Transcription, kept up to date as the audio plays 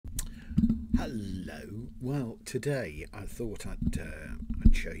Hello. Well, today I thought I'd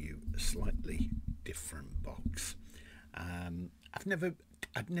show you a slightly different box. I've never,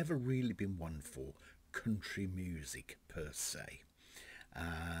 I'd never really been one for country music per se,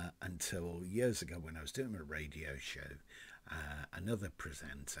 until years ago when I was doing a radio show. Another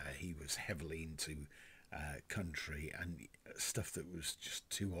presenter, he was heavily into country and stuff that was just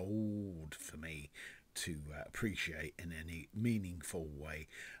too old for me to appreciate in any meaningful way.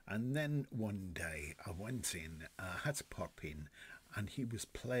 And then one day I went in, had to pop in, and he was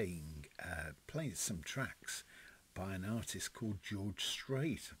playing some tracks by an artist called George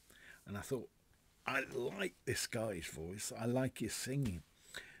Strait, and I thought, I like this guy's voice, I like his singing.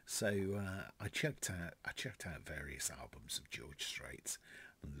 So I checked out various albums of George Strait's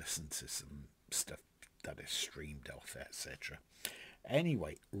and listened to some stuff that is streamed off, etc.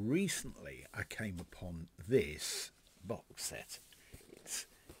 Anyway, recently I came upon this box set.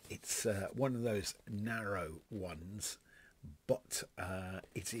 It's one of those narrow ones, but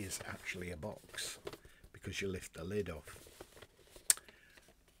it is actually a box because you lift the lid off.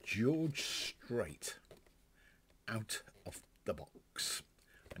 George Strait, Out of the Box,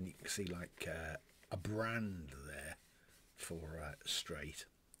 and you can see like a brand there for Strait.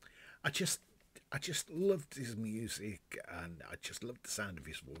 I just loved his music, and I just loved the sound of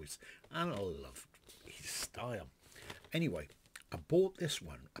his voice, and I loved his style. Anyway, I bought this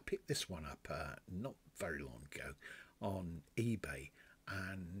one. I picked this one up not very long ago on eBay,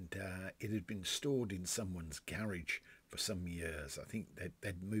 and it had been stored in someone's garage for some years. I think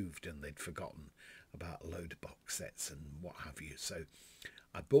they'd moved and they'd forgotten about a load of box sets and what have you. So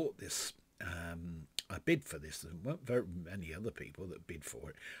I bought this. I bid for this. There weren't very many other people that bid for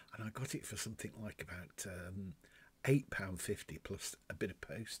it, and I got it for something like about £8.50 plus a bit of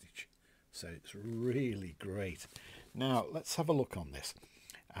postage. So it's really great. Now let's have a look on this.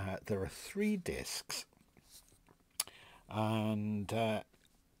 There are 3 discs, and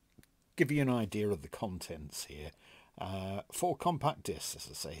give you an idea of the contents here. 4 compact discs, as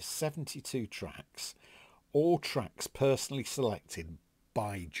I say, 72 tracks, all tracks personally selected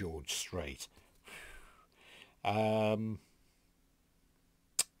by George Strait.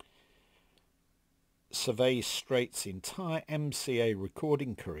 Surveys Strait's entire MCA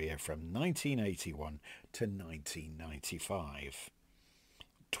recording career from 1981 to 1995.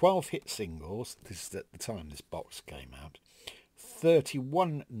 12 hit singles, this is at the time this box came out,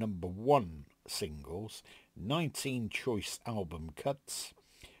 31 number 1 singles, 19 choice album cuts,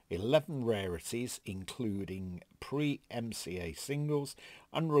 11 rarities including pre-MCA singles,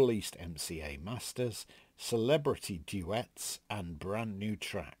 unreleased MCA masters, celebrity duets and brand new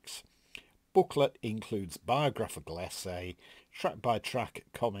tracks. Booklet includes biographical essay, track by track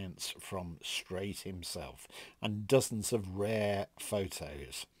comments from Strait himself, and dozens of rare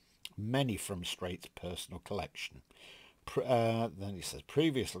photos, many from Strait's personal collection. Then he says,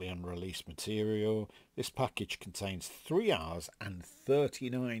 previously unreleased material. This package contains 3 hours and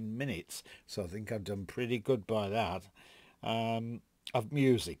 39 minutes, so I think I've done pretty good by that, of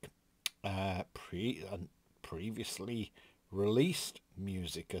music. Previously released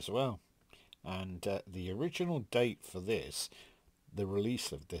music as well. And the original date for this, the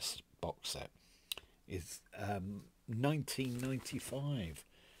release of this box set, is 1995.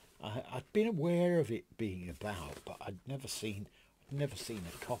 I'd been aware of it being about, but I'd never seen a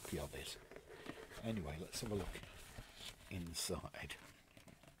copy of it. Anyway, let's have a look inside.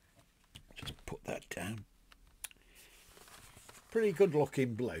 Just put that down. Pretty good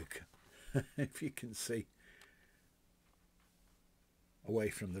looking bloke, if you can see,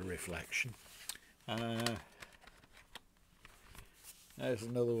 away from the reflection. There's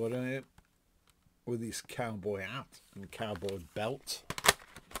another one here with his cowboy hat and cowboy belt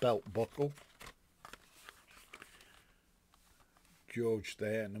buckle. George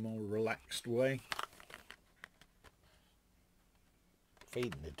there in a more relaxed way,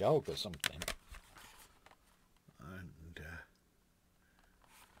 feeding the dog or something, and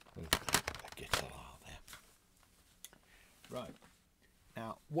with the guitar there. Right,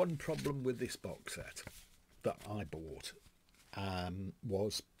 now one problem with this box set that I bought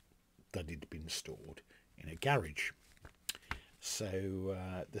was that it had been stored in a garage. So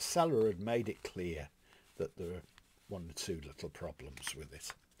the seller had made it clear that there were 1 or 2 little problems with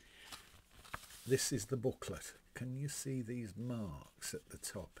it. This is the booklet. Can you see these marks at the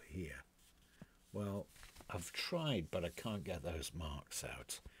top here? Well, I've tried, but I can't get those marks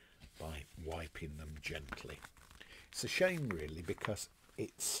out by wiping them gently. It's a shame really, because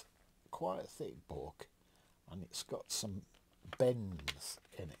it's quite a thick book and it's got some bends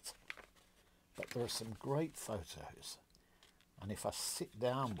in it, but there are some great photos, and if I sit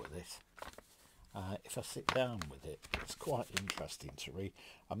down with it If I sit down with it, it's quite interesting to read.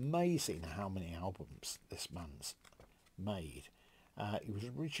 Amazing how many albums this man's made. He was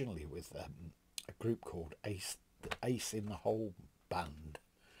originally with a group called Ace in the Hole Band.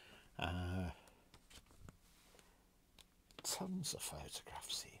 Tons of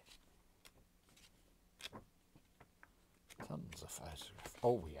photographs here. Tons of photographs.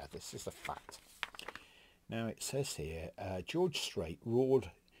 Oh yeah, this is a fact. Now it says here, George Strait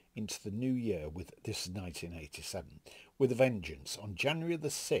roared into the new year with, this is 1987, with a vengeance. On January the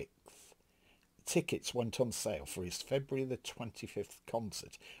 6th, tickets went on sale for his February the 25th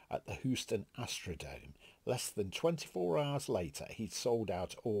concert at the Houston Astrodome. Less than 24 hours later, he'd sold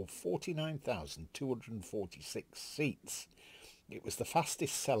out all 49,246 seats. It was the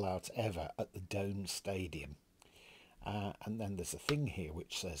fastest sellout ever at the Dome Stadium. And then there's a thing here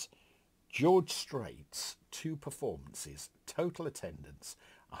which says, George Strait's 2 performances, total attendance,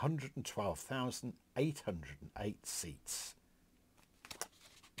 112,808 seats.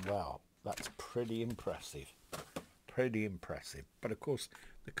 Wow, that's pretty impressive. Pretty impressive. But of course,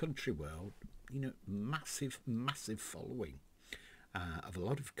 the country world, you know, massive following of a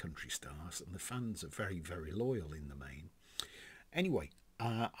lot of country stars, and the fans are very, very loyal in the main. Anyway,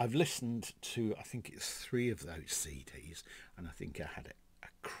 I've listened to, I think it's 3 of those CDs, and I think I had a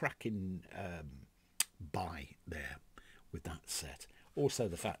cracking buy there with that set. Also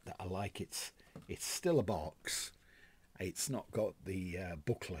the fact that I like it's still a box. It's not got the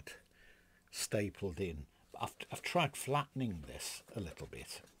booklet stapled in. I've tried flattening this a little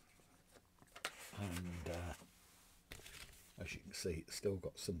bit, and as you can see, it's still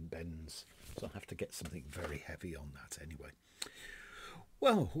got some bends, so I have to get something very heavy on that anyway.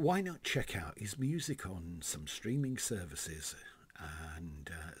 Well, why not check out his music on some streaming services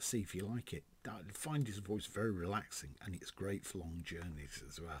and see if you like it. I find his voice very relaxing, and it's great for long journeys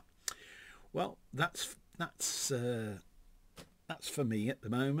as well. Well, that's for me at the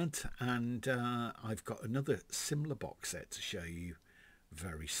moment, and I've got another similar box set to show you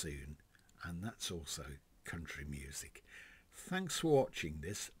very soon, and that's also country music. Thanks for watching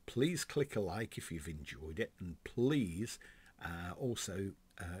this. Please click a like if you've enjoyed it, and please also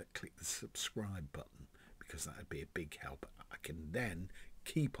click the subscribe button, because that would be a big help. I can then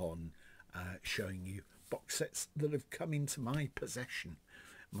keep on showing you box sets that have come into my possession,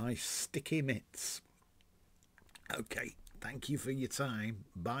 my sticky mitts. Okay, thank you for your time.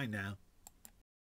 Bye now.